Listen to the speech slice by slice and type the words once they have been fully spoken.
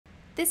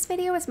This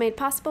video is made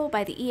possible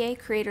by the EA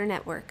Creator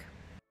Network.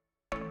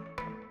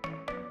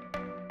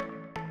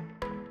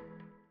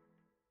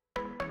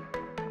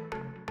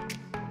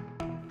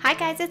 Hi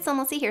guys, it's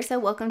SimLicy here, so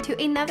welcome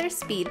to another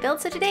speed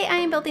build. So today I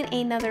am building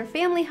another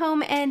family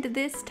home, and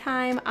this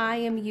time I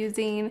am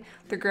using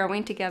the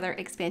Growing Together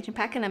expansion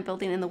pack, and I'm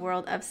building in the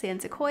world of San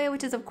Sequoia,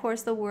 which is of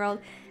course the world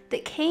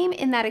that came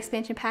in that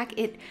expansion pack.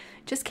 It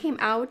just came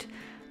out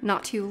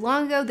not too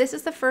long ago. This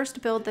is the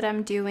first build that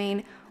I'm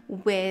doing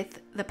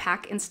with the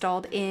pack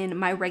installed in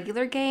my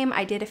regular game.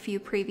 I did a few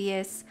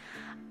previous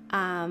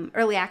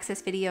early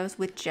access videos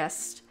with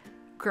just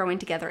Growing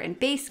Together in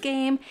base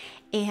game,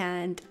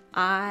 and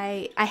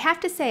I have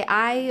to say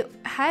I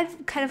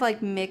had kind of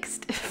like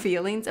mixed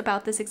feelings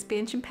about this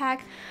expansion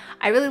pack.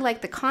 I really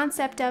like the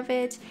concept of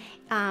it.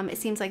 It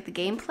seems like the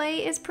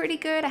gameplay is pretty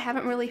good. I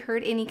haven't really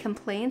heard any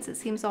complaints. It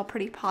seems all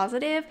pretty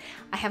positive.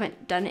 I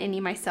haven't done any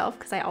myself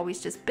because I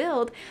always just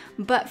build.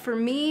 But for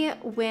me,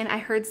 when I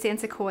heard San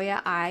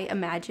Sequoia, I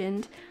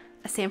imagined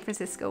a San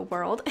Francisco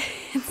world.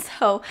 And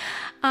so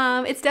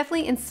it's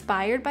definitely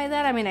inspired by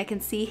that. I mean, I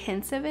can see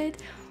hints of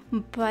it,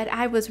 but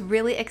I was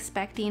really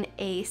expecting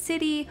a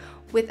city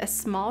with a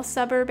small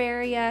suburb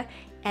area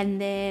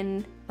and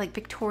then like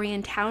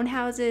Victorian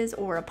townhouses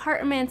or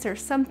apartments or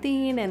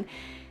something. And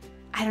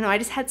I don't know, I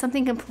just had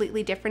something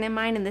completely different in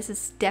mind, and this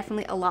is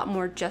definitely a lot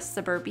more just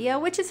suburbia,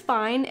 which is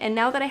fine. And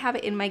now that I have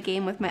it in my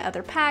game with my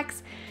other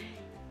packs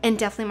and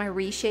definitely my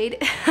Reshade,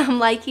 I'm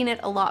liking it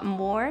a lot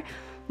more,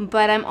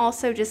 but I'm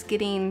also just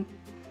getting,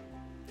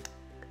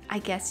 I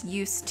guess,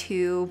 used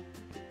to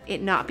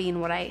it not being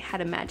what I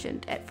had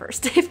imagined at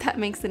first, if that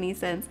makes any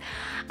sense.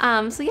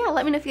 So yeah,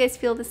 let me know if you guys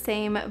feel the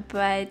same,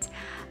 but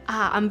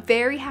I'm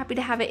very happy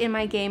to have it in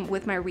my game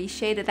with my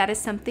Reshade. That is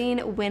something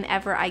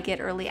whenever I get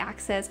early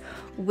access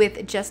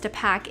with just a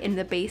pack in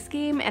the base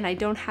game and I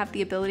don't have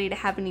the ability to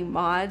have any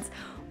mods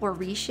or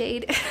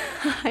Reshade,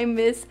 I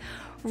miss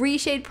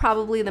Reshade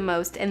probably the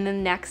most, and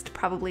then next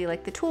probably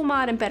like the tool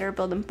mod and Better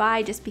Build and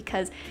Buy, just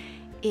because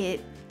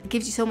it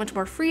gives you so much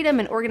more freedom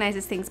and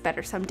organizes things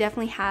better. So I'm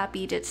definitely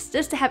happy just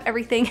to have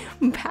everything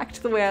back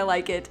to the way I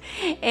like it.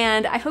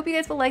 And I hope you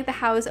guys will like the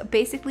house.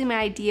 Basically my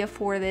idea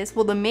for this,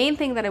 well, the main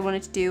thing that I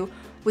wanted to do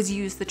was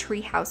use the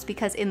tree house,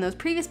 because in those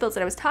previous builds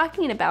that I was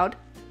talking about,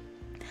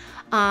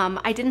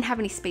 I didn't have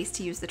any space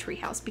to use the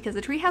treehouse because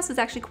the treehouse is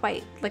actually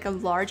quite like a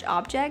large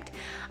object.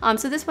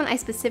 So this one I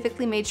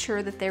specifically made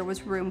sure that there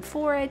was room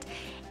for it,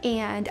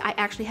 and I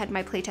actually had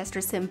my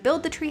playtester sim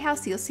build the treehouse,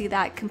 so you'll see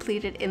that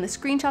completed in the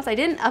screenshots. I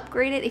didn't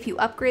upgrade it. If you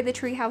upgrade the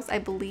treehouse, I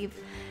believe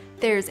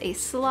there's a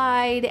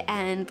slide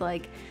and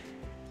like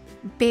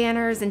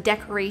banners and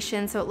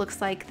decorations, so it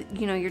looks like,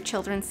 you know, your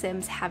children's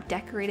sims have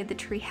decorated the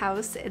tree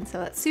house, and so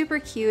that's super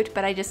cute.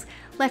 But I just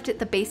left it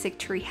the basic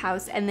tree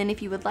house, and then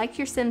if you would like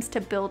your sims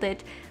to build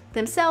it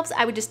themselves,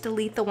 I would just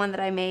delete the one that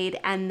I made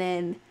and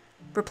then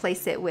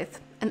replace it with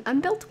an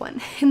unbuilt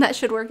one, and that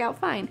should work out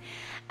fine.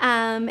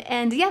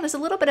 And yeah, there's a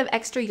little bit of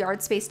extra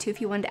yard space too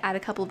if you wanted to add a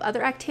couple of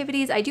other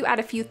activities. I do add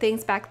a few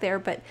things back there,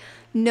 but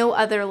no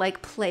other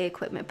like play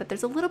equipment, but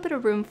there's a little bit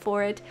of room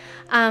for it.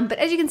 But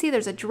as you can see,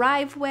 there's a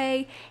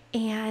driveway,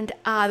 and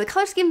the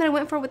color scheme that I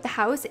went for with the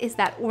house is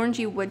that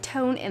orangey wood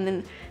tone and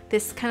then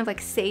this kind of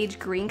like sage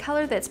green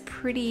color that's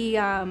pretty,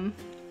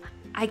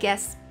 I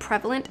guess,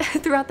 prevalent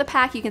throughout the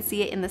pack. You can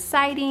see it in the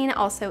siding,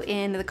 also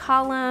in the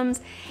columns,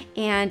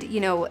 and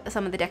you know,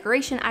 some of the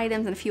decoration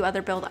items and a few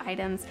other build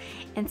items.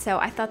 And so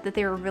I thought that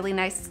they were a really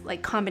nice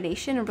like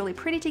combination and really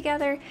pretty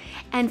together.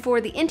 And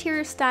for the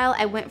interior style,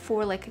 I went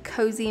for like a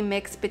cozy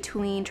mix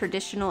between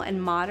traditional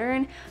and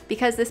modern,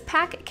 because this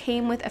pack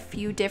came with a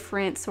few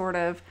different sort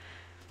of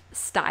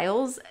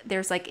styles.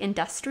 There's like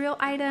industrial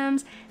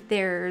items,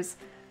 there's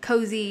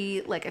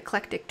cozy like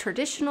eclectic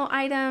traditional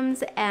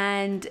items,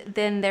 and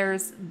then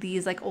there's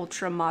these like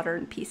ultra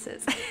modern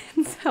pieces.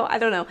 So I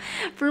don't know,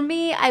 for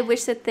me, I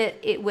wish that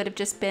it would have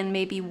just been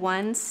maybe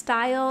one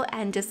style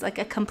and just like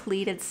a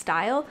completed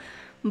style,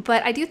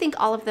 but I do think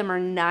all of them are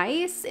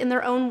nice in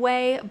their own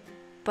way,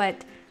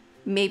 but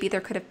maybe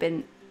there could have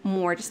been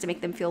more just to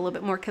make them feel a little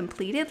bit more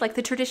completed. Like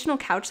the traditional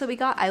couch that we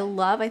got, I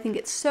love. I think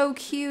it's so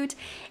cute,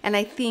 and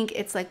I think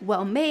it's like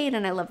well made,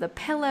 and I love the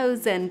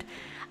pillows, and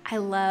I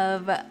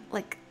love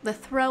like the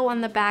throw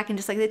on the back and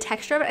just like the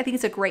texture of it. I think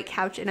it's a great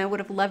couch, and I would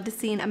have loved to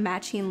see a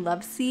matching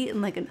love seat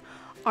and like an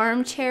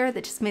armchair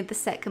that just made the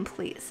set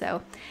complete.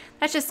 So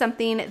that's just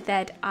something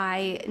that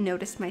I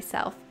noticed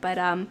myself. But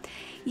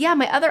yeah,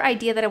 my other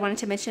idea that I wanted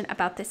to mention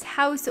about this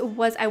house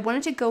was I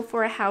wanted to go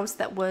for a house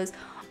that was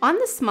on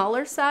the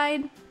smaller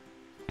side,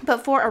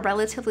 but for a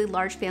relatively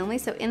large family.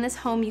 So in this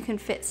home you can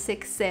fit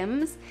 6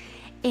 sims,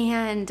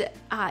 and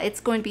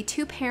it's going to be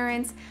 2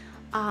 parents,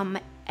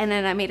 and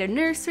then I made a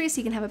nursery so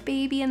you can have a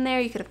baby in there.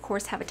 You could of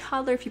course have a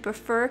toddler if you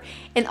prefer,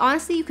 and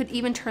honestly you could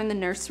even turn the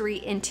nursery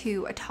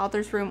into a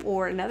toddler's room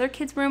or another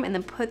kid's room, and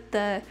then put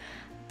the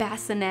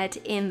bassinet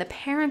in the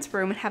parents'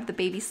 room and have the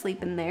baby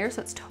sleep in there,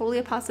 so it's totally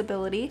a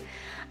possibility.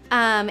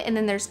 And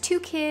then there's 2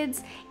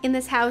 kids in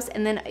this house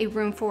and then a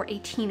room for a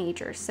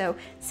teenager. So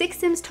 6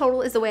 Sims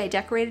total is the way I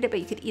decorated it, but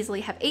you could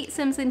easily have 8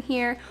 Sims in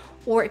here,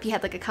 or if you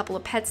had like a couple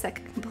of pets that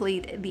could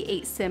complete the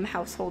 8 Sim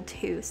household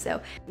too.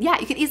 So yeah,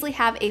 you could easily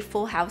have a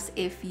full house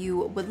if you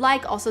would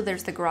like. Also,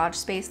 there's the garage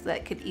space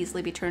that could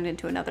easily be turned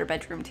into another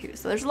bedroom too.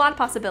 So there's a lot of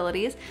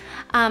possibilities.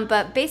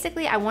 But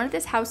basically I wanted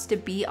this house to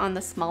be on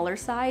the smaller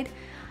side.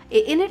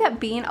 It ended up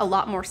being a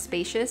lot more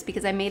spacious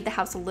because I made the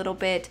house a little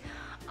bit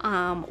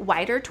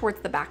wider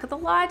towards the back of the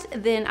lot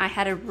than I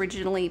had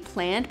originally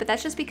planned, but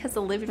that's just because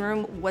the living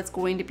room was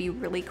going to be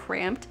really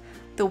cramped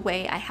the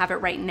way I have it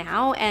right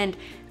now, and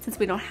since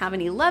we don't have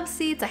any love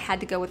seats, I had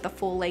to go with the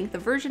full length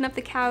version of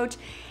the couch,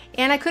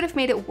 and I could have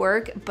made it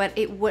work, but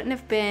it wouldn't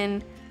have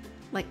been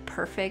like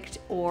perfect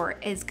or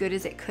as good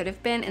as it could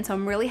have been. And so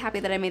I'm really happy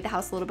that I made the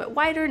house a little bit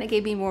wider and it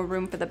gave me more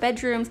room for the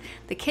bedrooms.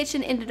 The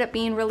kitchen ended up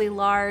being really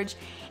large,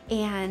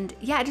 and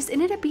yeah, it just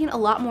ended up being a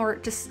lot more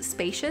just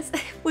spacious,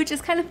 which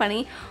is kind of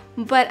funny,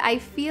 but I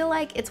feel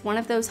like it's one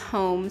of those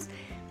homes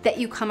that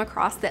you come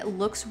across that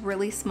looks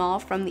really small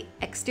from the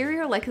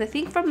exterior. Like I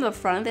think from the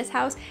front of this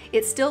house,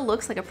 it still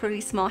looks like a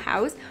pretty small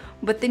house,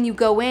 but then you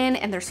go in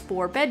and there's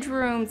 4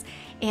 bedrooms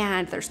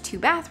and there's 2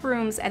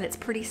 bathrooms and it's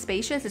pretty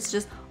spacious. It's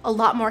just a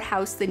lot more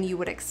house than you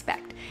would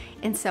expect.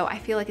 And so I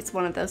feel like it's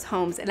one of those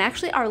homes. And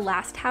actually our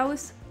last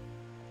house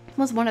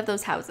was one of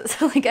those houses.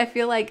 Like I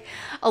feel like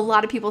a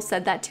lot of people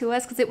said that to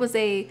us because it was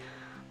a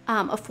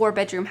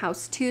 4-bedroom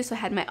house too. So I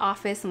had my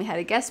office and we had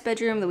a guest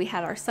bedroom, then we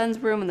had our son's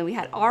room, and then we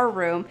had our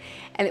room,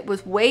 and it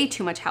was way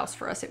too much house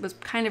for us. It was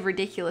kind of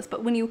ridiculous.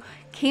 But when you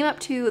came up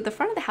to the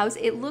front of the house,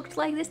 it looked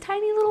like this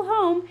tiny little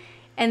home,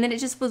 and then it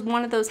just was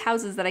one of those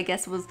houses that I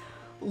guess was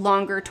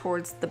longer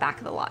towards the back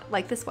of the lot,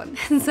 like this one.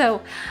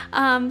 So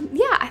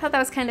yeah, I thought that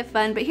was kind of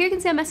fun. But here you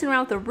can see I'm messing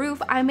around with the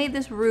roof. I made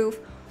this roof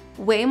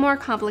way more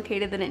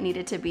complicated than it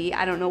needed to be.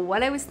 I don't know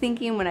what I was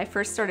thinking when I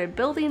first started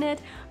building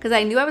it, because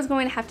I knew I was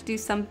going to have to do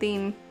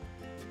something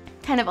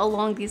kind of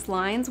along these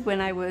lines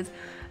when I was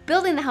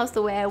building the house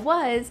the way I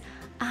was.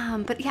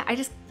 But yeah, I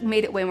just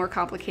made it way more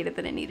complicated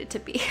than it needed to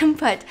be.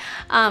 But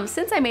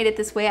since I made it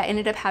this way, I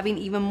ended up having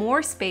even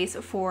more space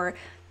for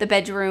the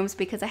bedrooms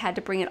because I had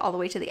to bring it all the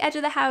way to the edge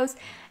of the house,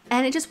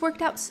 and it just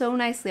worked out so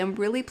nicely. I'm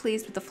really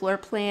pleased with the floor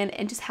plan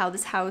and just how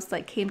this house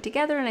like came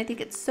together, and I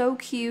think it's so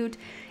cute.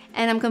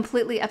 And I'm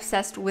completely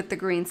obsessed with the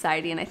green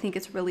siding. I think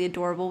it's really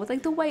adorable with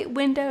like the white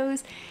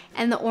windows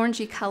and the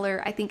orangey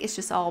color. I think it's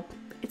just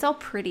it's all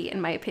pretty in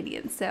my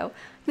opinion. So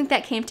I think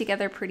that came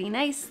together pretty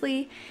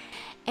nicely.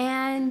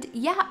 And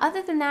yeah,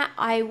 other than that,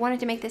 I wanted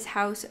to make this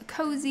house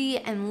cozy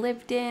and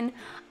lived in.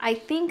 I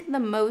think the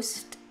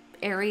most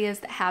areas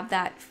that have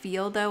that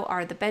feel though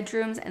are the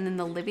bedrooms and then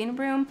the living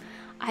room.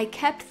 I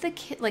kept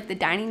the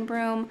dining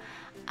room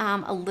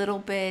a little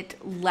bit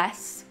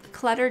less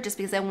cluttered just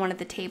because I wanted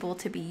the table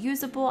to be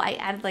usable. I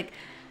added like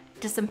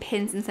just some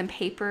pins and some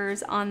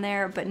papers on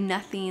there, but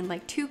nothing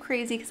like too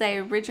crazy because I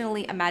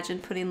originally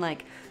imagined putting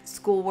like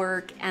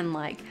schoolwork and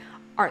like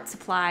art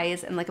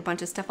supplies and like a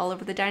bunch of stuff all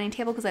over the dining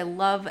table because I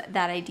love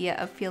that idea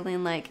of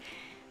feeling like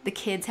the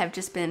kids have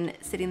just been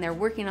sitting there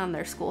working on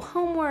their school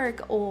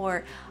homework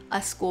or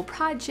a school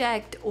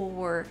project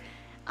or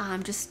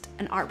just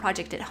an art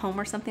project at home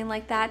or something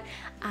like that.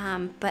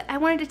 But I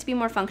wanted it to be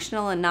more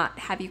functional and not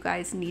have you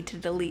guys need to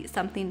delete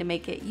something to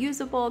make it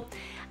usable.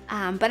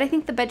 But I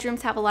think the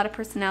bedrooms have a lot of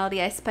personality.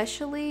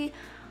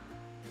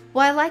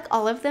 Well, I like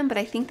all of them, but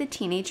I think the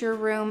teenager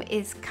room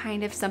is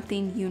kind of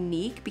something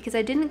unique because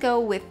I didn't go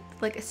with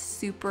like a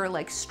super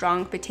like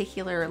strong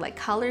particular like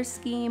color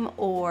scheme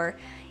or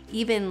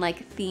even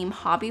like theme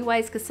hobby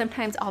wise, because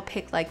sometimes I'll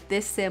pick like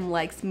this sim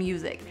likes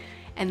music,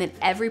 and then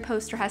every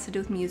poster has to do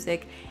with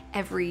music,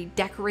 every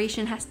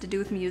decoration has to do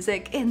with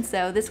music. And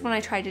so this one I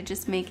tried to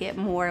just make it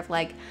more of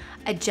like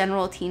a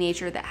general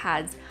teenager that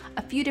has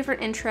a few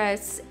different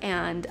interests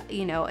and,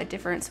 you know, a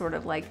different sort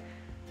of like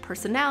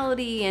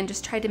personality, and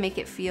just tried to make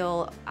it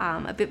feel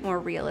a bit more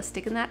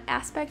realistic in that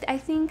aspect, I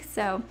think.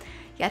 So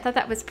yeah, I thought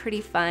that was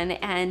pretty fun.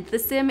 And the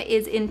sim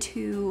is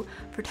into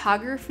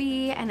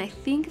photography, and I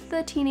think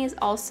the teenie is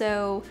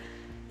also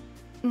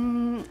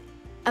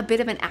a bit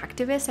of an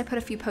activist. I put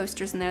a few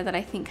posters in there that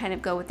I think kind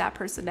of go with that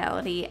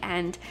personality,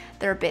 and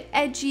they're a bit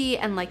edgy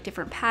and like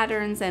different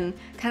patterns and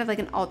kind of like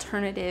an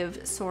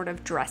alternative sort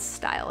of dress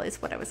style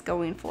is what I was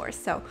going for.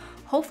 So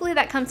hopefully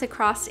that comes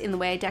across in the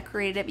way I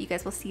decorated it, but you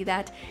guys will see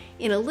that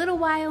in a little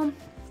while.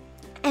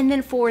 And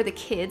then for the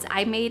kids,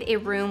 I made a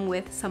room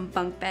with some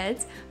bunk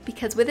beds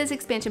because with this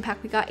expansion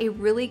pack, we got a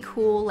really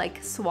cool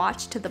like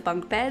swatch to the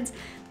bunk beds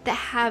that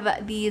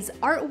have these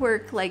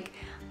artwork like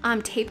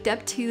taped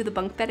up to the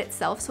bunk bed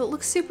itself. So it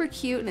looks super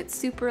cute and it's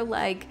super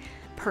like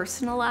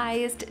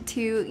personalized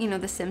to, you know,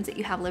 the Sims that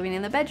you have living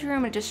in the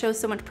bedroom. It just shows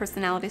so much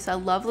personality. So I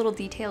love little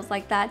details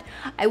like that.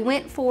 I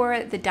went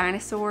for the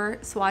dinosaur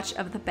swatch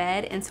of the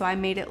bed, and so I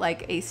made it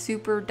like a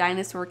super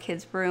dinosaur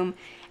kids room.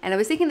 And I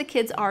was thinking the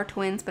kids are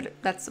twins, but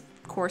that's of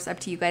course up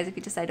to you guys if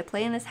you decide to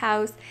play in this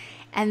house.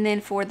 And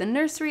then for the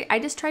nursery, I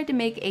just tried to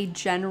make a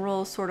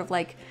general sort of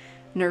like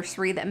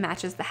nursery that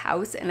matches the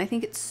house. And I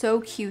think it's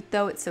so cute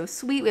though. It's so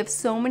sweet. We have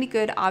so many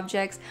good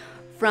objects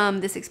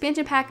from this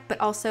expansion pack, but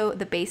also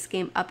the base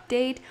game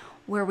update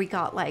where we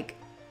got like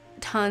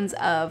tons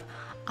of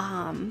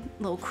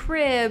little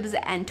cribs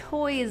and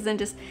toys and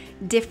just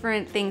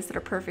different things that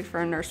are perfect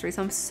for a nursery.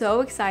 So I'm so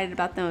excited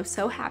about them. I'm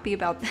so happy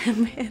about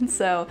them. And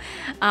so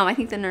I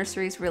think the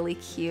nursery is really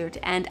cute.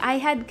 And I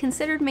had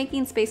considered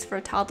making space for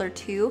a toddler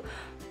too,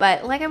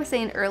 but like I was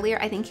saying earlier,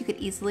 I think you could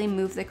easily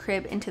move the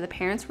crib into the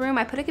parents' room.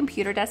 I put a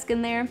computer desk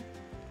in there.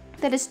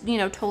 That is, you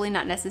know, totally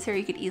not necessary.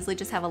 You could easily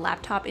just have a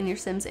laptop in your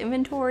Sims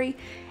inventory,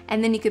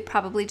 and then you could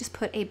probably just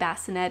put a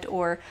bassinet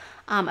or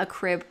a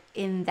crib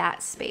in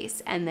that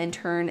space and then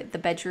turn the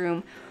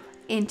bedroom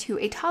into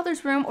a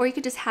toddler's room, or you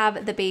could just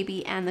have the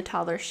baby and the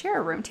toddler share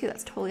a room too.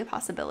 That's totally a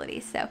possibility.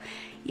 So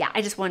yeah,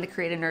 I just wanted to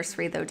create a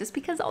nursery though, just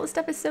because all the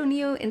stuff is so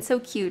new and so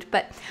cute.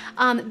 But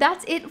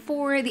that's it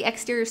for the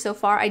exterior so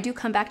far. I do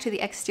come back to the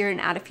exterior and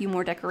add a few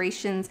more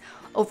decorations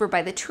over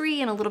by the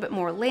tree and a little bit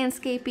more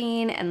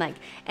landscaping and like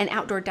an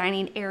outdoor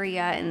dining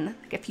area and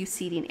like a few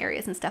seating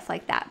areas and stuff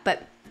like that.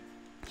 But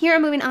here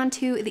I'm moving on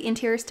to the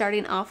interior,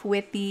 starting off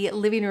with the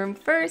living room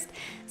first.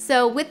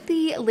 So with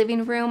the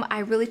living room, I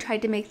really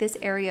tried to make this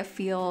area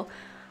feel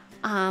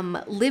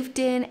lived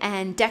in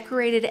and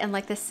decorated, and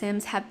like the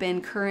Sims have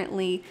been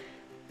currently,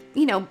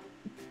 you know,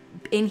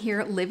 in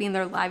here living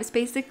their lives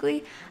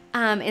basically.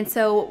 And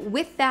so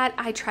with that,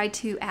 I tried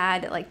to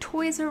add like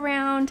toys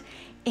around.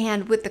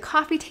 And with the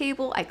coffee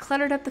table, I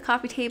cluttered up the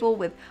coffee table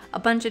with a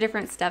bunch of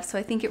different stuff. So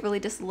I think it really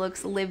just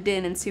looks lived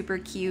in and super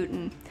cute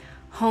and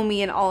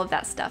homey and all of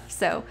that stuff.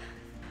 So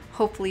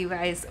hopefully you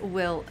guys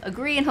will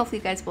agree and hopefully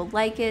you guys will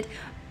like it.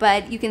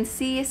 But you can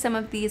see some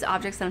of these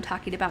objects that I'm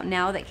talking about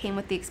now that came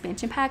with the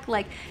expansion pack,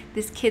 like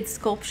this kid's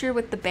sculpture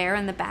with the bear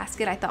and the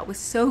basket I thought was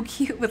so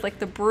cute with like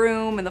the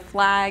broom and the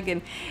flag,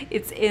 and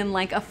it's in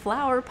like a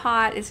flower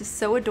pot. It's just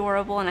so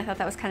adorable, and I thought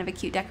that was kind of a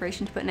cute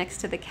decoration to put next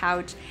to the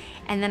couch.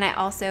 And then I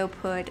also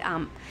put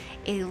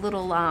a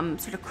little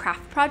sort of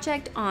craft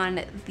project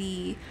on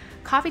the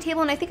coffee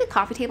table, and I think a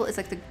coffee table is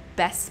like the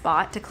best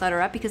spot to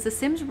clutter up because the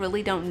Sims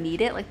really don't need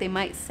it. Like they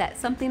might set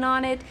something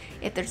on it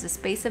if there's a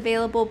space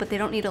available, but they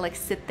don't need to like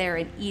sit there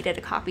and eat at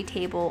a coffee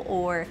table,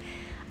 or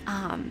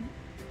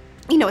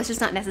you know, it's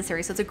just not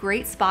necessary. So it's a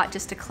great spot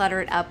just to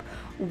clutter it up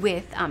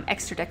with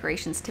extra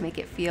decorations to make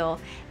it feel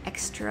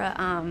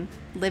extra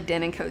lived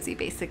in and cozy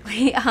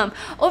basically.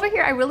 Over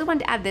here, I really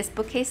wanted to add this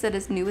bookcase that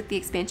is new with the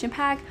expansion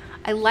pack.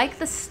 I like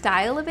the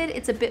style of it.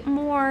 It's a bit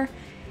more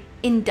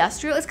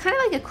industrial. It's kind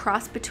of like a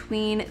cross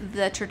between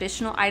the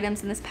traditional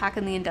items in this pack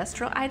and the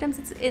industrial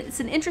items.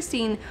 It's an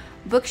interesting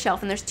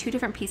bookshelf, and there's two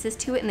different pieces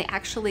to it, and they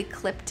actually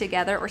clip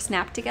together, or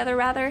snap together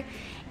rather.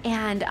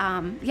 And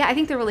yeah, I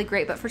think they're really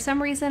great, but for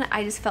some reason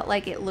I just felt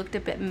like it looked a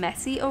bit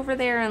messy over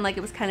there and like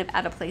it was kind of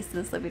out of place in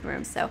this living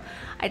room. So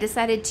I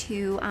decided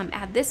to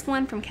add this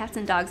one from Cats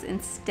and Dogs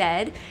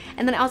instead.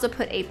 And then I also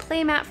put a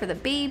play mat for the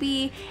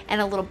baby and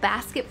a little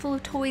basket full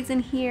of toys in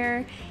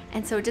here.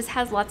 And so it just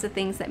has lots of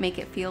things that make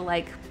it feel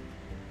like,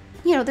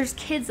 you know, there's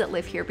kids that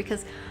live here,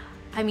 because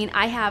I mean,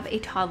 I have a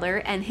toddler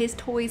and his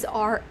toys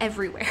are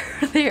everywhere.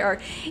 They are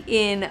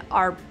in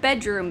our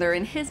bedroom, they're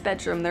in his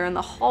bedroom, they're in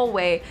the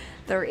hallway,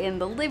 they're in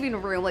the living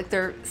room, like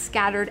they're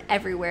scattered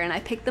everywhere, and I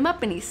pick them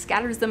up and he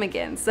scatters them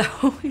again. So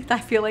I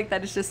feel like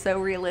that is just so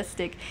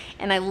realistic,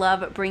 and I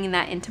love bringing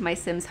that into my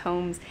Sims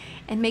homes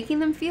and making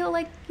them feel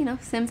like, you know,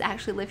 Sims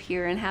actually live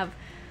here and have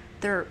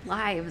their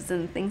lives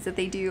and things that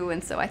they do.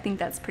 And so I think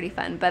that's pretty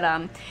fun.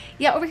 But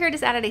yeah, over here I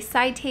just added a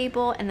side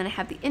table, and then I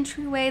have the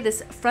entryway.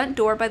 This front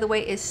door, by the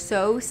way, is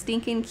so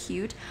stinking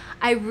cute.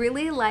 I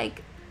really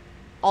like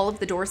all of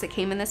the doors that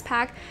came in this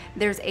pack.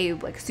 There's a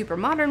like super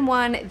modern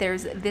one,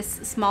 there's this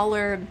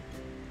smaller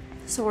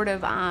sort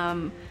of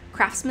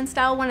craftsman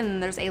style one, and then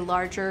there's a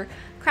larger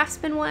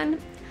craftsman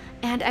one.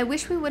 And I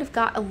wish we would have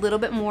got a little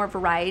bit more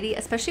variety,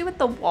 especially with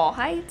the wall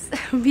heights,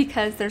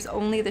 because there's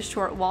only the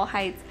short wall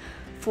heights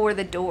for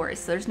the doors.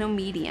 So there's no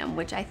medium,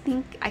 which I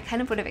think I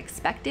kind of would have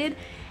expected.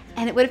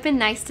 And it would have been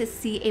nice to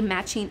see a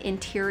matching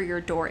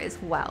interior door as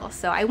well.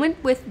 So I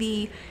went with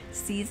the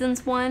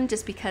Seasons one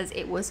just because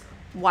it was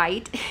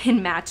white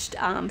and matched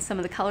some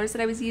of the colors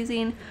that I was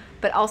using,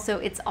 but also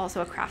it's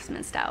also a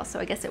craftsman style, so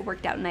I guess it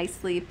worked out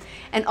nicely.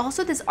 And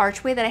also this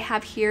archway that I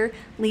have here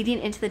leading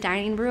into the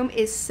dining room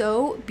is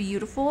so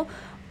beautiful,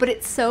 but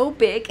it's so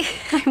big.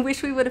 I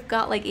wish we would have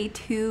got like a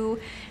 2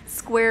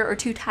 square or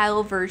 2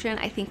 tile version.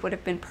 I think would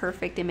have been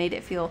perfect and made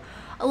it feel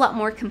a lot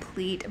more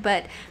complete.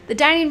 But the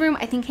dining room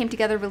I think came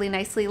together really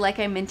nicely. Like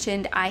I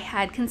mentioned, I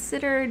had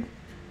considered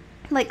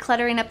like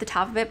cluttering up the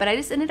top of it, but I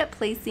just ended up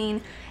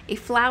placing a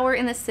flower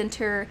in the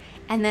center,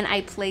 and then I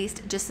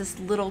placed just this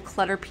little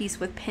clutter piece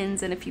with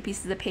pins and a few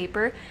pieces of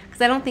paper,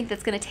 because I don't think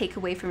that's going to take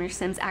away from your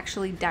Sims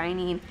actually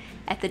dining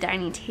at the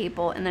dining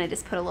table. And then I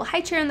just put a little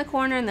high chair in the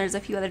corner, and there's a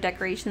few other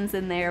decorations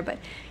in there, but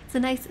it's a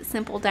nice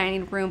simple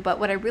dining room. But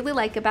what I really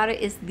like about it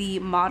is the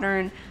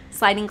modern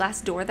sliding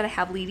glass door that I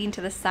have leading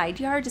to the side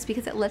yard, just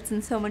because it lets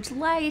in so much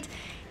light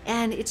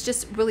and it's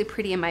just really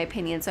pretty in my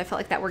opinion. So I felt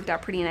like that worked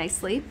out pretty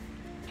nicely.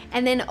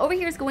 And then over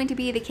here is going to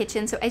be the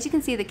kitchen. So as you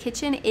can see, the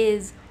kitchen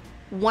is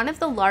one of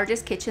the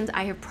largest kitchens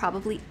I have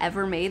probably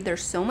ever made.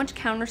 There's so much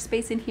counter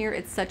space in here.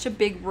 It's such a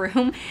big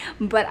room,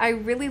 but I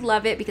really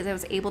love it because I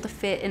was able to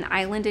fit an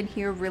island in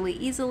here really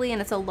easily,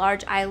 and it's a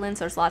large island,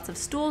 so there's lots of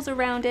stools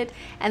around it,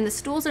 and the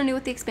stools are new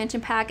with the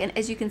expansion pack, and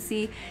as you can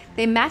see,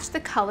 they match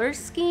the color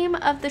scheme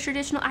of the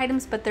traditional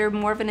items, but they're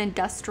more of an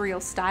industrial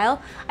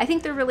style. I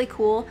think they're really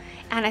cool,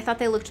 and I thought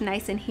they looked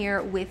nice in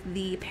here with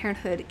the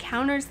Parenthood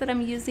counters that I'm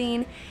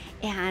using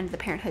and the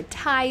Parenthood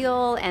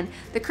tile, and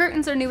the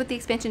curtains are new with the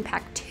expansion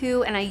pack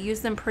too, and I use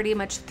them pretty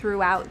much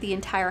throughout the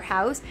entire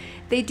house.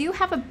 They do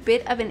have a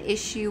bit of an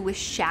issue with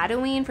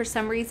shadowing. For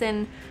some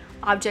reason,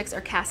 objects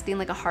are casting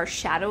like a harsh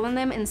shadow on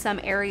them in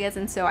some areas,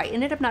 and so I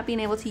ended up not being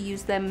able to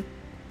use them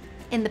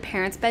in the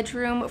parents'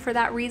 bedroom for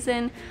that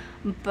reason,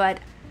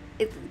 but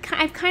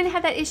I've kind of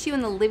had that issue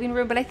in the living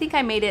room, but I think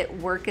I made it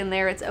work in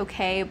there. It's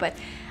okay, but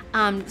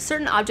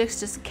certain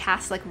objects just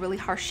cast like really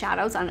harsh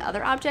shadows on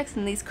other objects,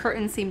 and these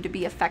curtains seem to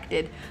be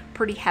affected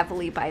pretty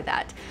heavily by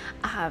that.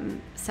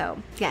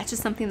 So yeah, it's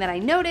just something that I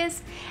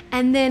noticed.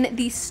 And then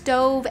the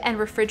stove and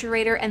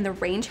refrigerator and the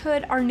range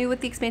hood are new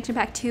with the expansion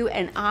pack too,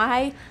 and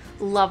I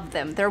love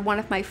them. They're one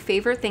of my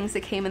favorite things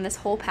that came in this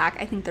whole pack.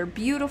 I think they're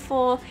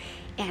beautiful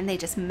and they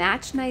just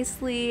match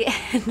nicely,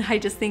 and I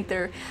just think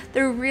they're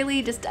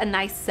really just a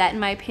nice set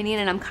in my opinion.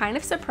 And I'm kind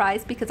of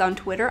surprised because on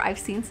Twitter I've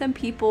seen some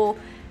people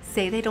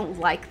say they don't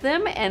like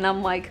them, and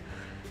I'm like,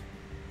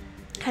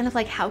 kind of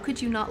like, how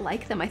could you not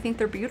like them? I think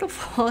they're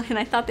beautiful, and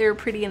I thought they were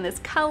pretty in this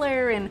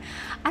color, and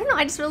I don't know,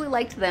 I just really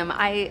liked them.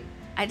 I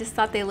just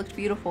thought they looked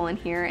beautiful in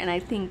here, and I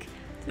think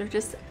they're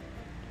just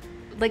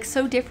like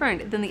so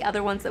different than the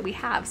other ones that we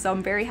have, so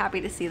I'm very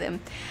happy to see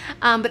them.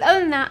 But other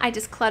than that, I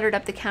just cluttered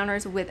up the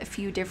counters with a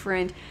few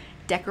different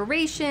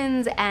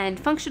decorations and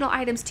functional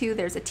items too.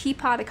 There's a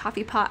teapot, a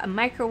coffee pot, a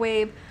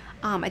microwave,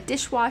 a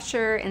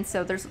dishwasher, and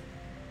so there's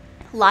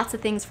lots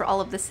of things for all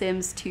of the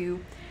Sims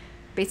to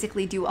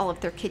basically do all of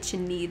their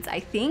kitchen needs, I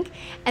think.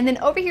 And then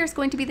over here is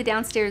going to be the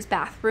downstairs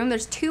bathroom.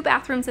 There's two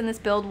bathrooms in this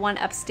build, one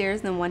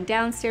upstairs and then one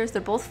downstairs.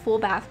 They're both full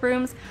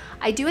bathrooms.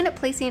 I do end up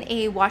placing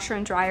a washer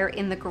and dryer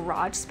in the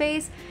garage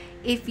space.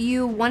 If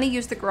you want to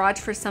use the garage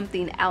for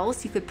something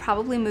else, you could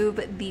probably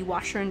move the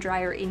washer and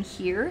dryer in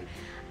here,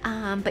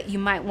 but you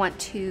might want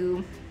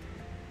to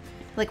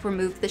like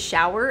remove the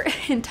shower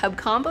and tub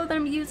combo that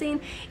I'm using.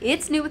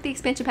 It's new with the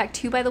expansion pack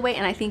too, by the way,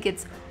 and I think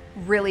it's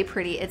really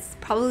pretty. It's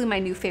probably my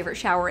new favorite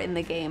shower in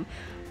the game,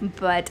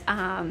 but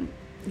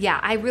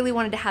yeah, I really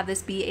wanted to have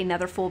this be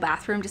another full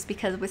bathroom just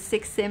because with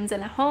 6 Sims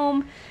in a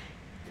home,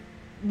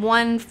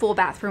 one full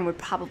bathroom would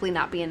probably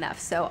not be enough.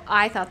 So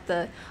I thought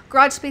the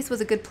garage space was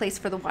a good place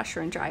for the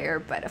washer and dryer,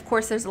 but of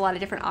course there's a lot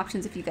of different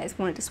options if you guys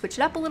wanted to switch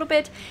it up a little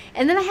bit.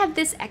 And then I have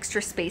this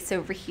extra space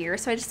over here,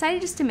 so I decided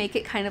just to make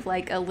it kind of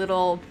like a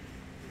little,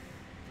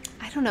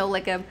 I don't know,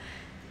 like a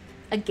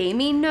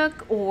gaming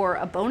nook or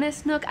a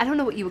bonus nook. I don't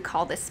know what you would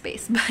call this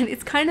space, but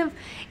it's kind of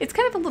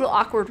a little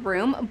awkward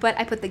room. But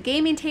I put the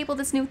gaming table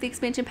that's new with the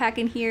expansion pack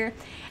in here,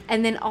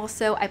 and then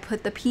also I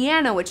put the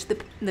piano, which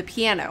the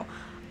piano,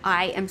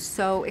 I am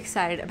so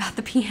excited about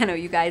the piano,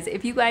 you guys.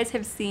 If you guys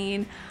have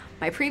seen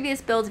my previous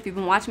builds, if you've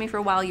been watching me for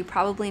a while, you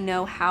probably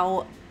know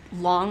how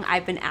long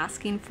I've been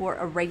asking for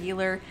a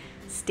regular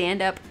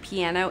stand-up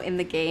piano in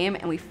the game,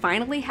 and we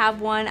finally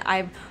have one.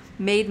 I've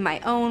made my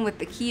own with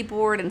the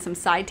keyboard and some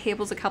side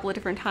tables a couple of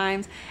different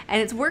times,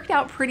 and it's worked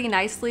out pretty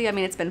nicely. I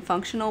mean, it's been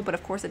functional, but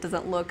of course it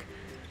doesn't look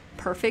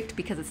perfect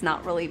because it's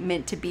not really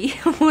meant to be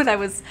when I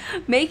was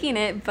making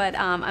it, but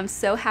I'm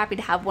so happy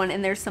to have one.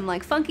 And there's some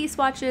like funky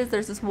swatches.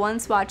 There's this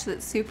one swatch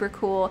that's super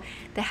cool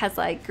that has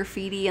like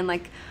graffiti and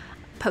like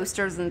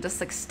posters and just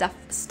like stuff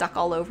stuck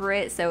all over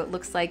it, so it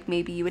looks like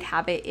maybe you would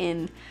have it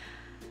in,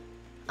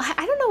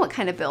 I don't know what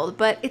kind of build,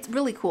 but it's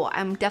really cool.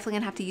 I'm definitely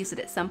gonna have to use it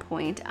at some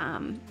point.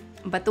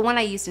 But the one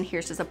I used in here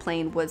is just a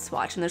plain wood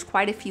swatch, and there's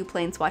quite a few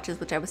plain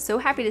swatches, which I was so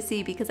happy to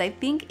see because I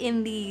think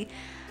in the,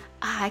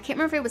 I can't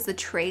remember if it was the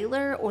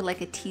trailer or like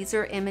a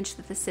teaser image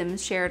that the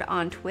Sims shared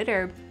on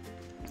Twitter,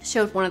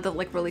 showed one of the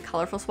like really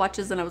colorful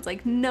swatches, and I was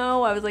like,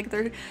 no, I was like,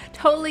 they're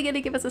totally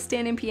gonna give us a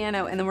stand-in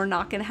piano and then we're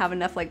not gonna have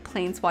enough like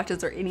plain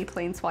swatches or any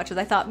plain swatches.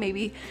 I thought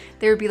maybe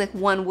there would be like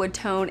one wood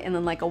tone and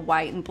then like a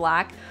white and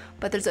black,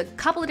 but there's a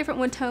couple of different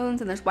wood tones,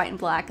 and there's white and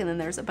black, and then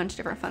there's a bunch of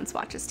different fun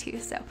swatches too,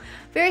 so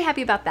very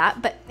happy about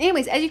that. But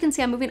anyways, as you can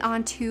see, I'm moving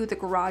on to the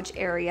garage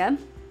area.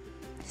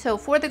 So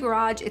for the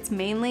garage, it's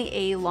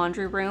mainly a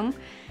laundry room,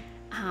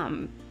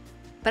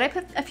 but I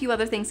put a few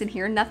other things in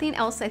here. Nothing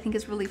else I think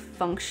is really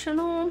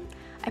functional.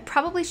 I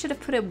probably should have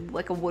put a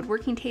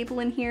woodworking table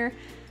in here,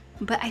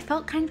 but I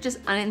felt kind of just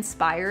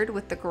uninspired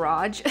with the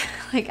garage.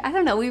 Like, I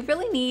don't know, we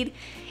really need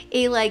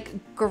a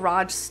like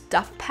garage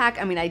stuff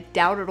pack. I mean, I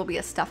doubt it'll be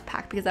a stuff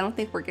pack because I don't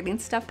think we're getting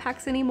stuff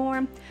packs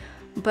anymore,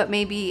 but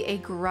maybe a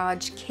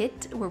garage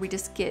kit where we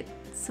just get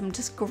some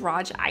just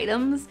garage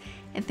items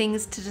and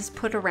things to just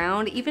put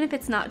around. Even if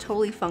it's not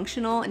totally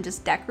functional and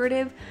just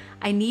decorative,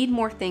 I need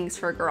more things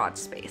for a garage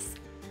space.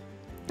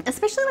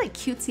 especially like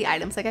cutesy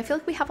items. Like I feel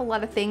like we have a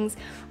lot of things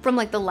from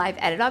like the live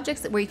edit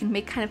objects where you can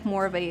make kind of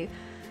more of a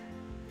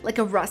like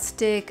a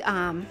rustic,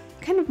 kind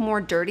of more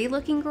dirty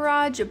looking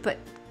garage, but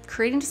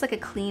creating just like a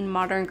clean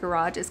modern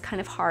garage is kind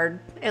of hard,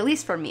 at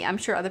least for me. I'm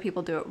sure other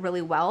people do it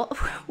really well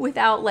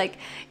without like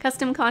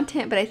custom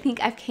content, but I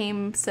think I've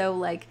came so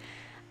like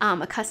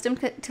accustomed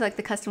to like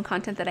the custom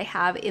content that I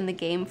have in the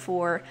game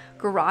for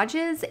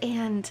garages,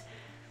 and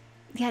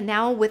yeah,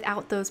 now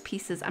without those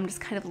pieces, I'm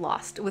just kind of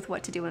lost with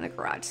what to do in a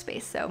garage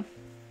space. So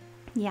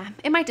yeah,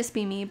 it might just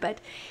be me, but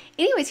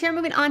anyways, here I'm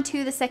moving on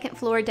to the second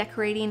floor,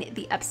 decorating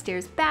the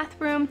upstairs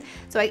bathroom.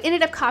 So I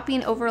ended up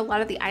copying over a lot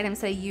of the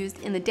items that I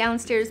used in the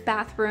downstairs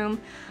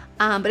bathroom,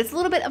 but it's a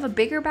little bit of a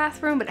bigger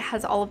bathroom, but it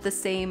has all of the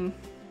same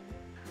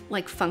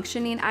like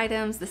functioning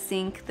items: the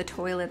sink, the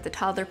toilet, the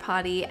toddler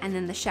potty, and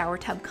then the shower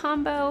tub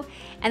combo.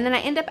 And then I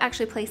end up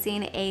actually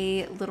placing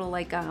a little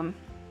like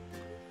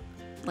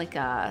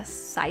a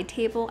side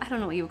table, I don't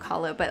know what you would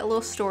call it, but a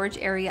little storage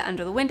area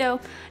under the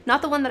window.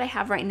 Not the one that I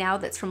have right now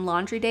that's from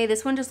laundry day.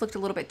 This one just looked a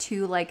little bit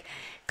too like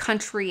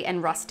country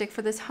and rustic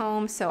for this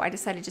home, so I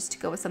decided just to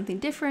go with something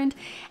different,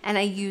 and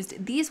I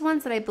used these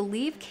ones that I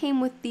believe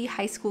came with the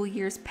high school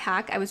years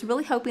pack. I was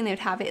really hoping they would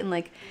have it in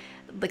like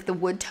the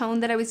wood tone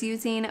that I was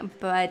using,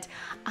 but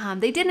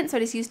they didn't, so I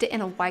just used it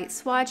in a white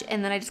swatch,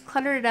 and then I just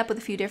cluttered it up with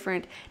a few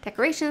different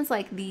decorations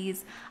like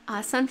these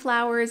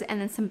sunflowers, and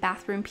then some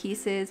bathroom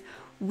pieces.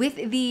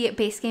 With the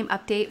base game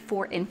update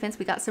for infants,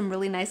 we got some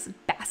really nice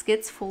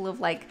baskets full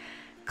of like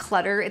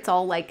clutter. It's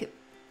all like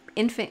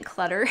infant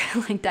clutter,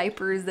 like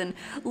diapers and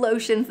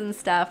lotions and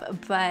stuff,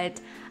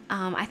 but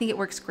I think it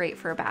works great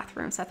for a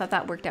bathroom, so I thought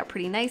that worked out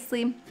pretty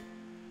nicely.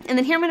 And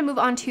then here I'm going to move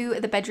on to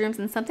the bedrooms,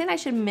 and something I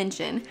should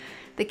mention: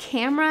 the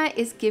camera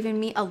is giving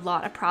me a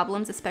lot of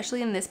problems,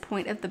 especially in this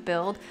point of the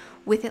build,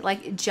 with it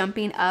like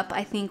jumping up,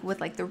 I think with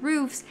like the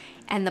roofs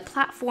and the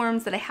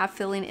platforms that I have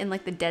filling in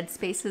like the dead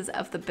spaces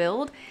of the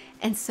build.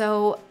 And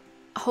so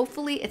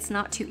hopefully it's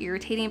not too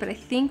irritating, but I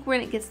think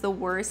when it gets the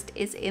worst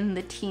is in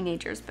the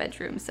teenager's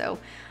bedroom. So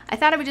I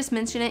thought I would just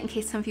mention it in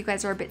case some of you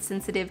guys are a bit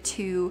sensitive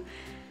to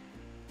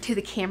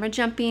the camera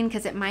jumping,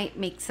 because it might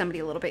make somebody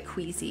a little bit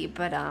queasy.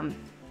 But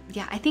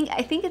yeah, I think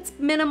it's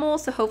minimal,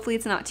 so hopefully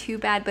it's not too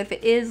bad. But if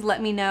it is,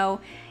 let me know.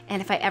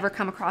 And if I ever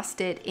come across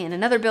it in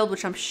another build,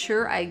 which I'm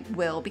sure I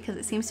will, because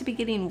it seems to be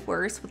getting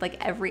worse with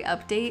like every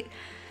update.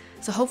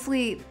 So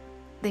hopefully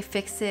they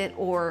fix it,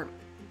 or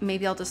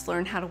maybe I'll just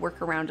learn how to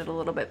work around it a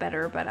little bit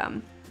better. But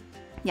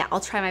yeah, I'll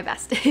try my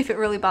best if it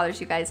really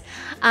bothers you guys.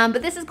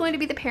 But this is going to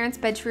be the parents'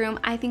 bedroom.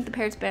 I think the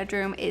parents'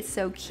 bedroom is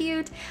so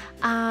cute.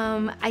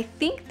 I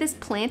think this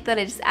plant that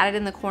I just added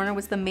in the corner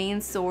was the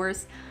main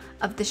source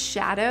of the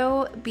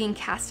shadow being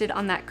casted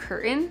on that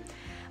curtain.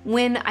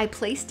 When I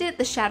placed it,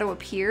 the shadow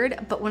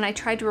appeared, but when I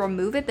tried to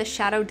remove it, the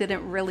shadow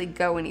didn't really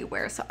go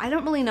anywhere. So I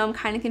don't really know, I'm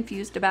kind of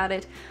confused about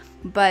it,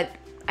 but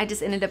I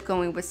just ended up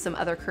going with some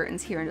other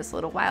curtains here in just a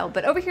little while.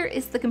 But over here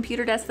is the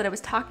computer desk that I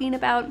was talking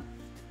about.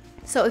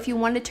 So if you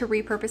wanted to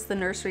repurpose the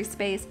nursery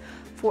space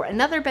for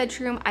another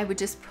bedroom, I would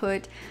just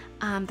put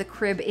the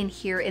crib in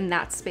here in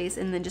that space,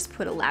 and then just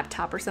put a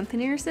laptop or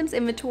something in your Sims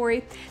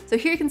inventory. So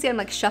here you can see I'm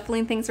like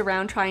shuffling things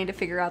around trying to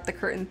figure out the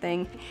curtain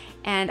thing.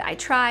 And I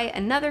try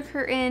another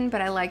curtain,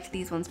 but I liked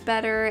these ones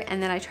better.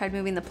 And then I tried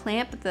moving the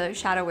plant, but the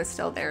shadow was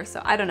still there.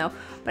 So I don't know,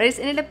 but I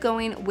just ended up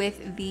going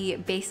with the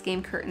base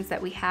game curtains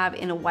that we have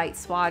in a white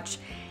swatch.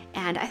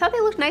 And I thought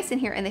they looked nice in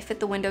here, and they fit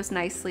the windows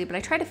nicely, but I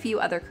tried a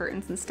few other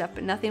curtains and stuff,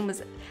 but nothing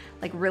was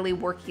like really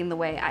working the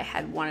way I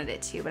had wanted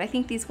it to. But I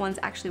think these ones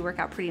actually work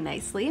out pretty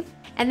nicely.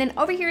 And then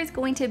over here is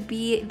going to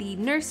be the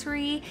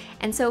nursery.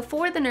 And so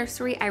for the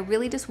nursery, I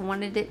really just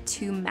wanted it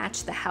to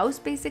match the house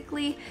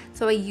basically.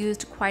 So I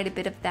used quite a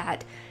bit of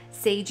that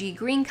sagey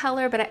green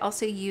color, but I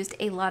also used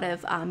a lot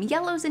of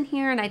yellows in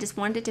here, and I just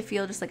wanted it to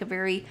feel just like a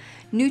very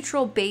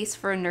neutral base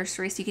for a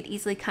nursery, so you could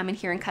easily come in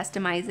here and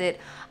customize it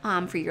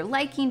for your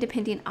liking,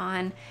 depending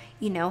on,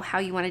 you know, how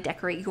you want to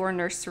decorate your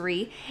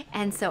nursery.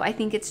 And so I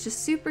think it's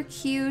just super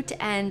cute,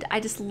 and I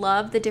just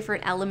love the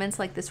different elements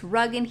like this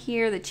rug in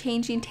here, the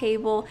changing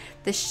table,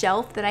 the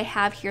shelf that I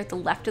have here at the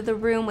left of the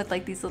room with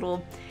like these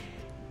little,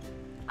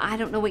 I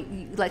don't know what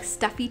like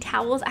stuffy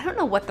towels. I don't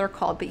know what they're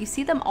called, but you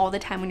see them all the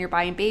time when you're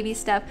buying baby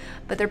stuff,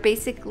 but they're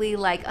basically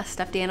like a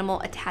stuffed animal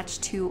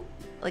attached to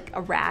like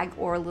a rag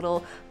or a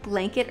little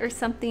blanket or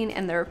something,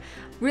 and they're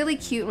really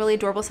cute and really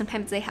adorable.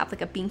 Sometimes they have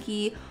like a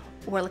binky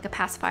or like a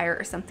pacifier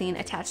or something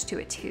attached to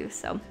it too.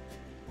 So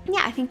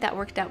yeah, I think that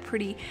worked out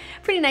pretty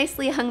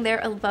nicely, hung there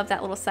above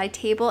that little side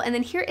table. And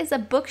then here is a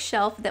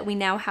bookshelf that we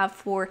now have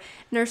for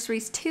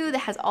nurseries too, that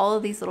has all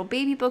of these little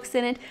baby books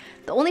in it.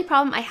 The only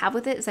problem I have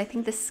with it is I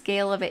think the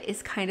scale of it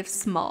is kind of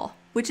small,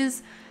 which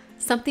is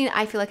something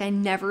I feel like I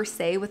never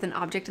say with an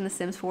object in The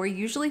Sims 4.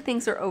 Usually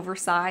things are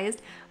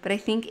oversized, but I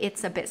think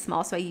it's a bit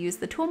small, so I use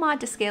the tool mod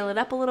to scale it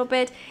up a little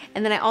bit,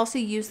 and then I also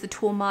use the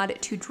tool mod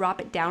to drop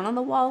it down on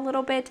the wall a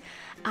little bit,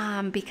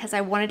 because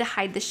I wanted to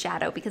hide the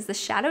shadow, because the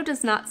shadow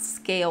does not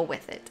scale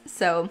with it.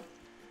 So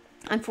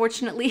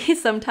unfortunately,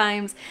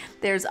 sometimes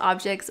there's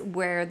objects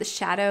where the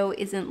shadow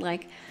isn't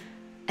like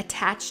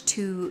attached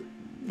to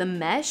the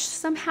mesh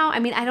somehow. I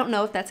mean, I don't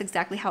know if that's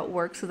exactly how it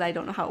works because I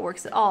don't know how it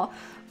works at all,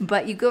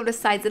 but you go to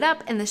size it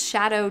up and the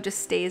shadow just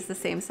stays the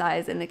same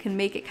size, and it can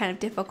make it kind of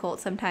difficult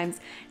sometimes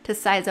to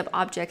size up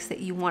objects that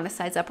you want to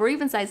size up or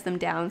even size them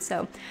down.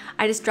 So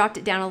I just dropped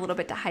it down a little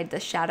bit to hide the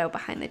shadow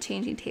behind the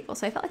changing table.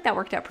 So I felt like that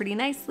worked out pretty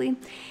nicely.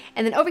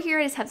 And then over here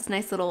I just have this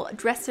nice little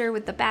dresser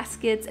with the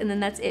baskets, and then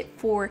that's it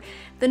for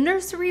the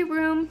nursery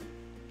room.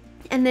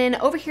 And then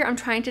over here, I'm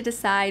trying to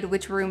decide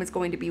which room is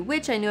going to be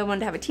which. I knew I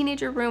wanted to have a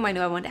teenager room, I knew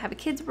I wanted to have a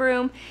kid's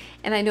room,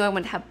 and I knew I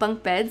wanted to have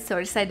bunk beds. So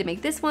I decided to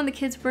make this one the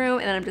kid's room,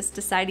 and then I'm just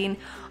deciding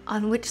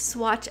on which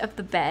swatch of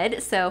the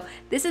bed. So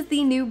this is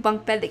the new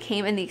bunk bed that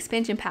came in the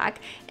expansion pack.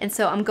 And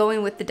so I'm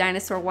going with the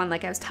dinosaur one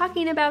like I was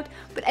talking about.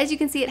 But as you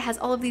can see, it has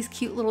all of these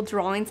cute little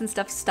drawings and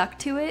stuff stuck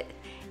to it.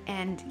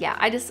 And yeah,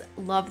 I just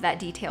love that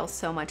detail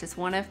so much. It's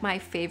one of my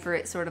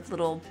favorite sort of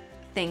little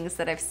things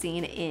that I've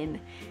seen in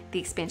the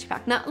expansion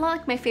pack. Not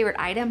like my favorite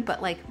item,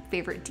 but like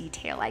favorite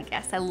detail, I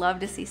guess. I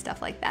love to see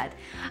stuff like that.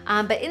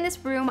 But in this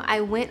room,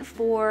 I went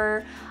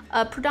for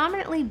a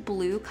predominantly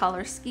blue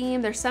color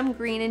scheme. There's some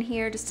green in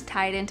here just to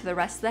tie it into the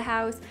rest of the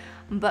house.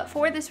 But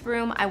for this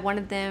room, I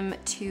wanted them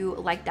to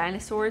like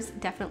dinosaurs,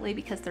 definitely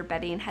because their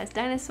bedding has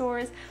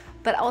dinosaurs.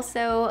 But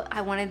also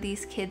I wanted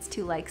these kids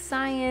to like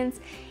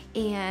science,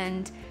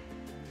 and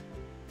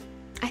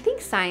I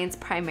think science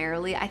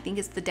primarily, I think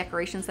is the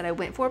decorations that I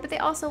went for, but they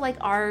also like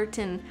art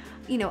and,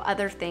 you know,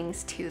 other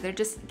things too. They're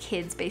just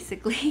kids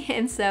basically.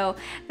 And so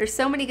there's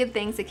so many good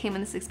things that came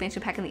in this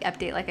expansion pack in the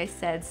update, like I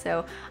said.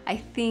 So I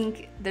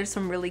think there's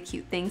some really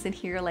cute things in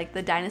here, like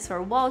the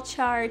dinosaur wall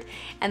chart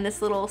and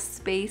this little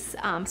space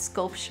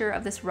sculpture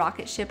of this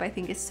rocket ship I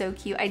think is so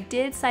cute. I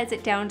did size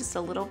it down just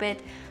a little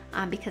bit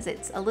because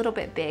it's a little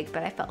bit big,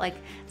 but I felt like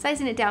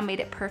sizing it down made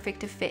it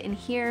perfect to fit in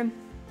here.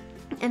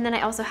 And then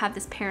I also have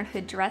this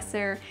parenthood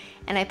dresser,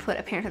 and I put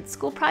a parenthood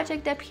school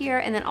project up here,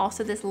 and then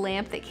also this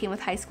lamp that came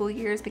with high school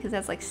years because it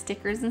has like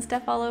stickers and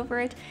stuff all over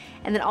it.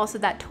 And then also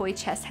that toy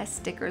chest has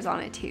stickers on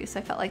it too. So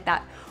I felt like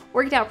that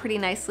worked out pretty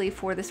nicely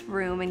for this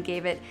room and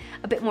gave it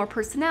a bit more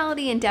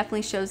personality, and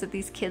definitely shows that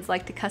these kids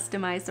like to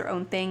customize their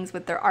own things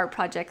with their art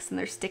projects and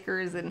their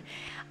stickers, and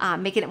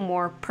making it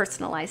more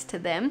personalized to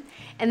them.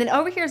 And then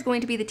over here is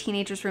going to be the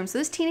teenagers room. So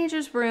this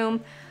teenagers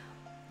room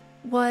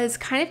was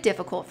kind of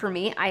difficult for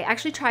me. I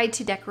actually tried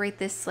to decorate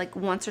this like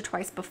once or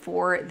twice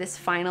before this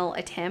final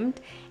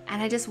attempt,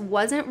 and I just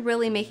wasn't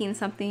really making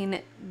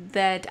something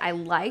that I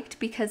liked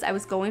because I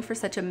was going for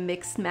such a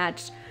mixed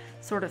match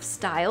sort of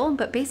style.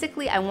 But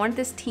basically I wanted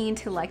this teen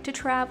to like to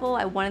travel,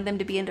 I wanted them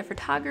to be into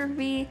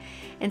photography,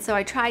 and so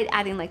I tried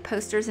adding like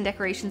posters and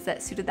decorations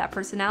that suited that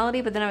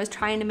personality, but then I was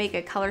trying to make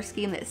a color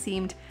scheme that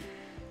seemed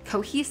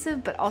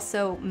cohesive but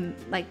also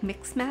like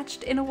mixed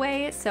matched in a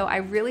way. So I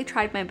really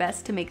tried my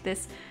best to make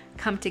this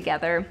come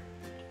together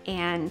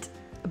and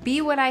be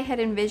what I had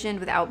envisioned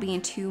without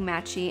being too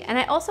matchy. And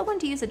I also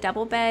wanted to use a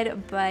double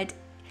bed, but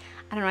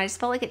I don't know, I just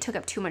felt like it took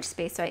up too much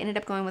space, so I ended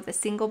up going with a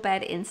single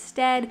bed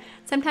instead.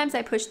 Sometimes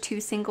I push two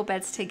single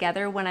beds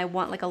together when I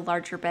want like a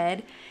larger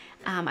bed.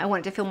 I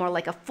want it to feel more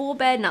like a full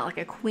bed, not like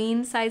a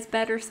queen size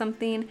bed or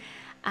something.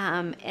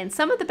 And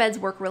some of the beds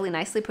work really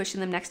nicely pushing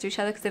them next to each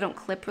other because they don't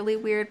clip really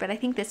weird, but I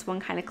think this one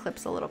kind of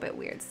clips a little bit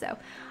weird, so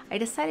I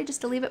decided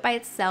just to leave it by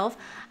itself.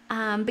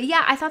 But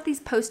yeah, I thought these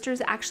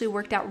posters actually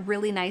worked out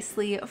really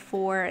nicely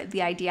for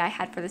the idea I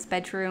had for this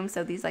bedroom.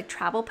 So these like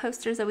travel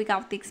posters that we got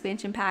with the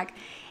expansion pack,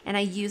 and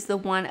I used the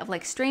one of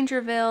like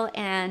Strangerville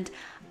and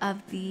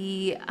of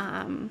the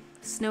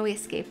Snowy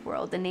Escape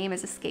World. The name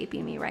is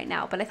escaping me right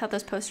now, but I thought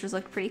those posters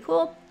looked pretty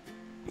cool.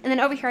 And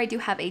then over here I do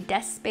have a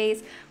desk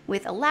space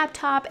with a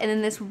laptop, and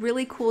then this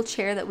really cool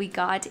chair that we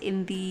got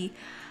in the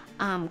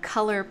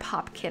color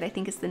pop kit, I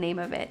think is the name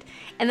of it.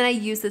 And then I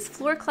use this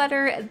floor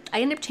clutter. I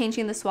ended up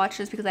changing the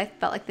swatches because I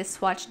felt like this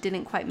swatch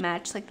didn't quite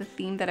match like the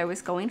theme that I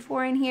was going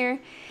for in here.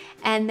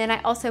 And then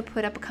I also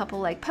put up a couple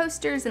like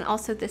posters, and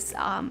also this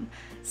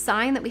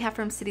sign that we have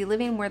from City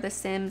Living where the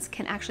Sims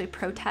can actually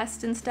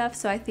protest and stuff.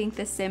 So I think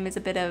this Sim is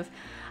a bit of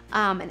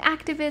an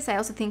activist. I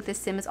also think this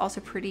Sim is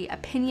also pretty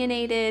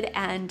opinionated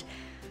and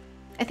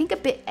I think a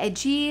bit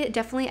edgy.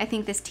 Definitely, I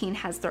think this teen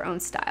has their own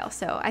style.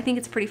 So I think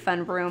it's a pretty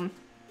fun room.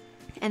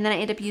 And then I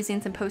end up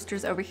using some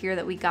posters over here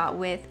that we got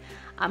with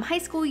high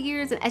school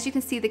years. And as you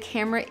can see, the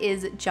camera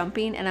is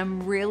jumping, and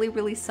I'm really,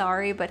 really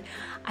sorry, but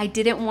I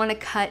didn't want to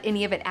cut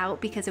any of it out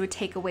because it would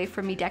take away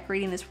from me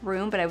decorating this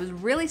room, but I was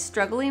really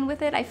struggling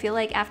with it. I feel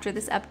like after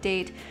this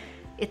update,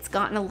 it's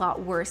gotten a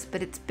lot worse,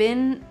 but it's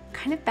been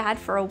kind of bad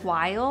for a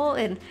while,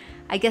 and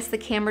I guess the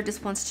camera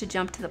just wants to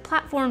jump to the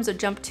platforms or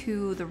jump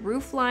to the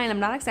roof line. I'm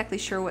not exactly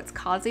sure what's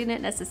causing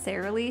it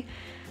necessarily,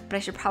 but I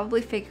should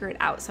probably figure it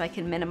out so I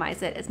can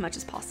minimize it as much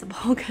as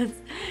possible because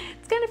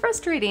it's kind of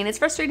frustrating. It's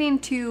frustrating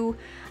to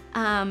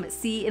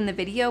see in the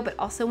video, but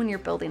also when you're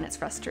building it's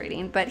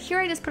frustrating. But here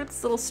I just put up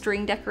this little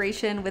string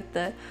decoration with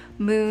the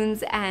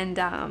moons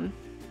and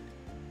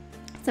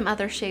some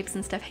other shapes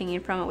and stuff hanging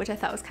from it, which I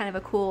thought was kind of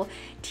a cool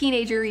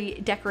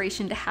teenager-y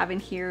decoration to have in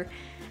here.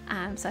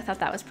 So I thought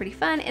that was pretty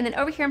fun. And then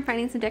over here I'm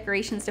finding some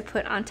decorations to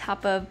put on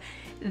top of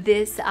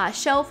this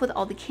shelf with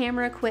all the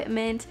camera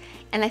equipment.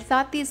 And I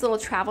thought these little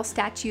travel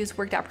statues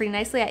worked out pretty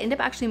nicely. I ended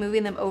up actually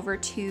moving them over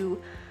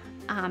to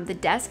the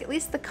desk, at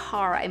least the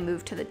car I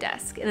moved to the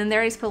desk. And then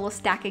there I just put a little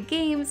stack of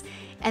games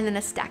and then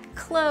a stack of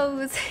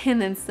clothes and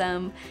then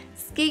some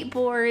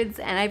skateboards.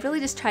 And I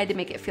really just tried to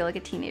make it feel like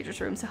a teenager's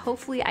room. So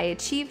hopefully I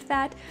achieved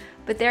that.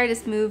 But there I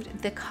just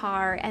moved the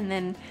car and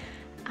then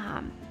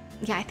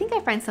yeah, I think I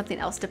find something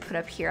else to put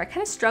up here. I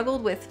kind of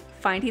struggled with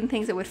finding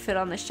things that would fit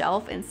on the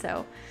shelf, and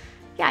so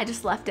yeah, I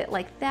just left it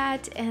like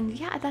that. And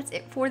yeah, that's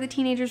it for the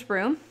teenager's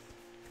room.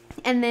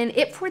 And then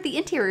it for the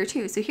interior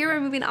too. So here we're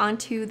moving on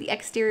to the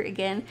exterior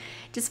again,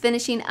 just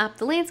finishing up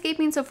the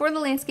landscaping. So for the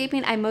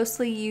landscaping, I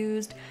mostly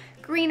used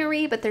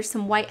greenery, but there's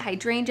some white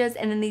hydrangeas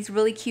and then these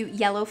really cute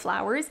yellow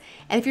flowers.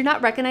 And if you're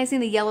not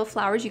recognizing the yellow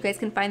flowers, you guys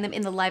can find them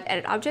in the live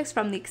edit objects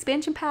from the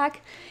expansion pack.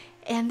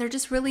 And they're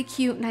just really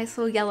cute, nice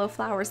little yellow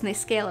flowers, and they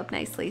scale up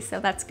nicely,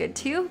 so that's good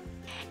too.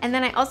 And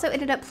then I also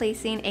ended up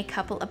placing a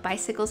couple of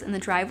bicycles in the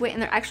driveway,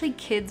 and they're actually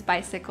kids'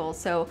 bicycles,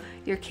 so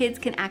your kids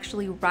can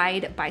actually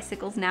ride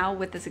bicycles now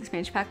with this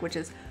expansion pack, which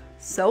is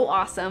so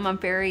awesome. I'm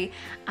very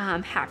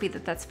happy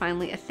that that's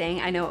finally a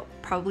thing. I know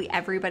probably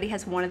everybody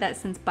has wanted that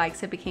since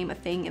bikes have become a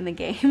thing in the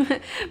game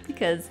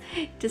because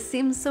it just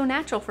seems so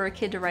natural for a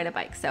kid to ride a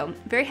bike. So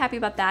very happy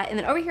about that. And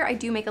then over here I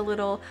do make a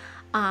little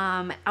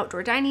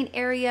outdoor dining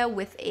area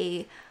with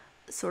a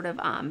sort of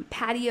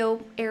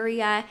patio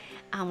area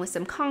with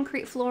some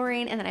concrete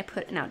flooring, and then I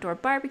put an outdoor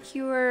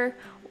barbecuer,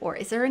 or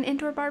is there an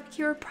indoor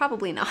barbecuer?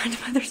 Probably not,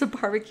 but there's a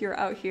barbecuer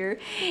out here.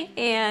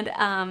 And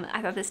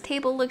I thought this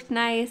table looked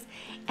nice.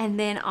 And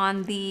then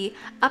on the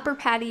upper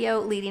patio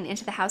leading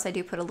into the house, I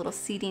do put a little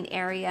seating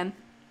area.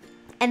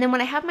 And then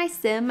when I have my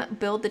sim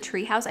build the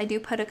treehouse, I do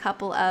put a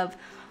couple of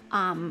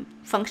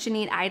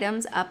functioning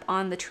items up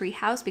on the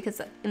treehouse,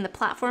 because in the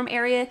platform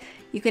area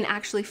you can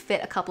actually fit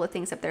a couple of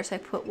things up there. So I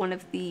put one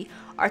of the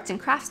arts and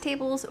crafts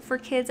tables for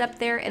kids up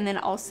there, and then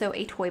also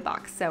a toy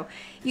box. So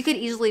you could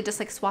easily just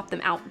like swap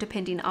them out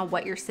depending on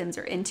what your Sims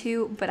are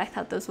into, but I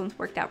thought those ones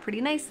worked out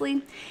pretty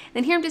nicely.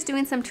 Then here I'm just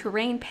doing some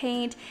terrain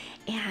paint,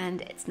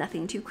 and it's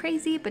nothing too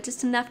crazy, but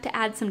just enough to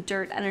add some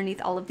dirt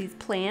underneath all of these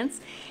plants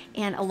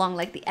and along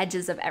like the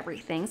edges of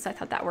everything. So I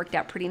thought that worked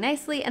out pretty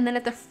nicely. And then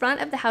at the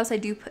front of the house I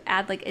do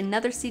add like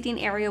another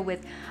seating area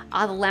with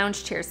the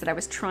lounge chairs that I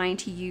was trying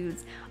to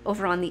use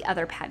over on the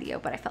other patio,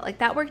 but I felt like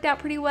that worked out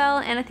pretty well,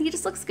 and I think it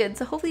just looks good.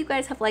 So hopefully you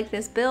guys have liked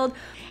this build,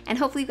 and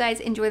hopefully you guys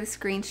enjoy the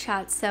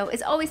screenshots. So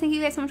as always, thank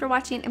you guys so much for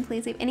watching, and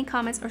please leave any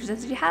comments or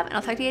suggestions you have, and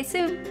I'll talk to you guys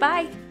soon.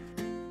 Bye!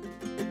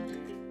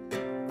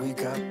 We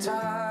got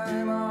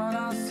time on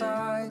our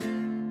side.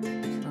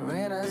 We're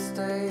in a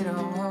state of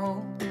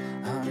hope.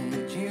 I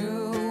need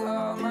you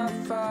on my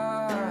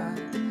fire.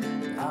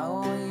 I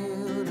want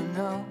you to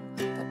know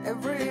that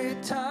every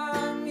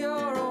time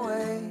you're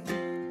away,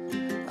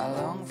 I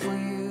long for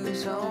you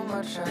so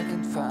much I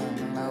can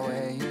find my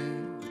way.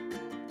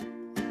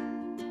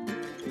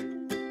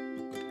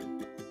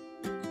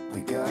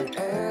 We got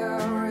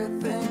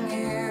everything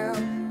here,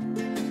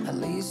 at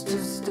least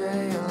to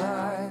stay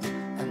alive,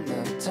 and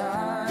the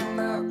time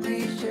that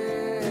we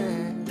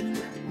share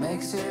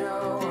makes it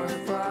all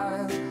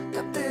worthwhile.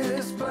 Got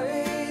this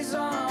place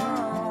on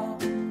our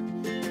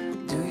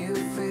own. Do you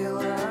feel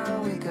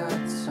that we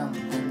got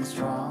something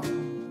strong?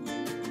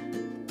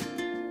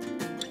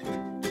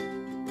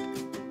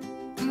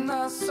 And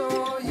I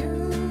saw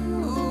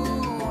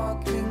you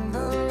walking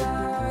the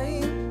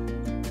line,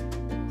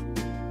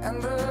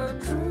 and the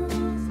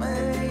truth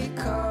may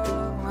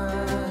come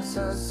as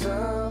a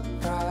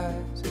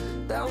surprise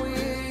that with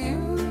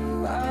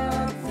you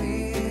I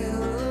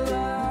feel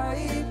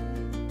alive.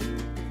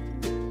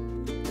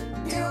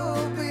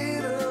 You'll be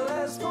the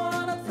last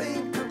one I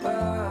think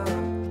about.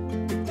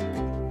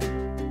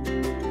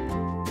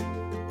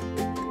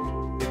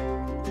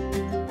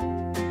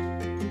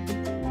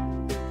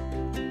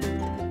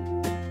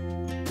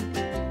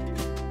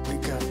 We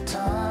got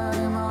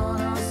time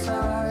on our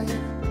side.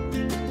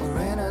 We're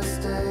in a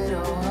state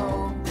of hope.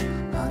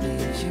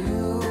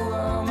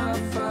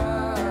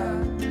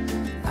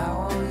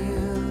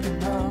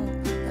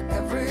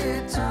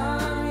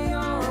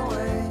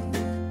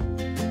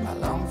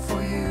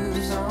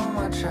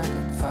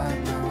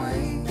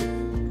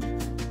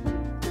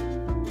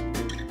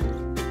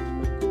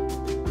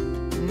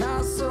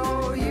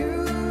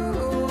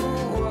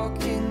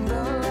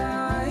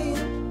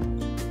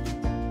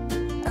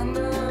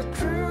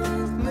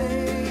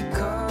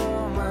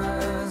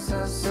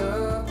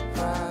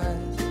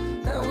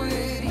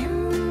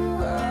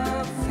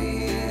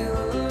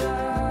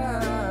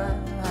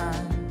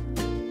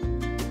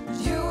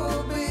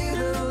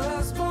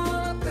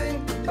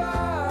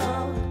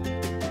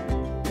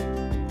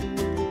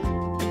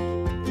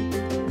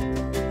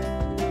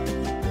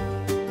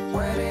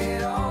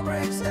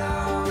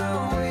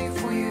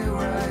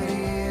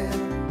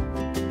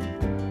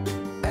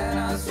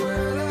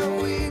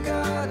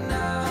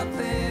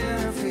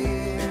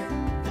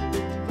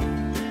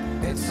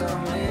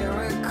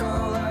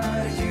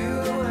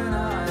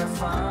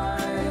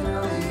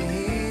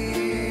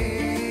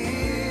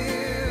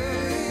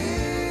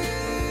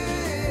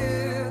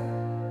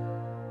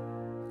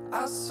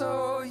 I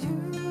saw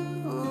you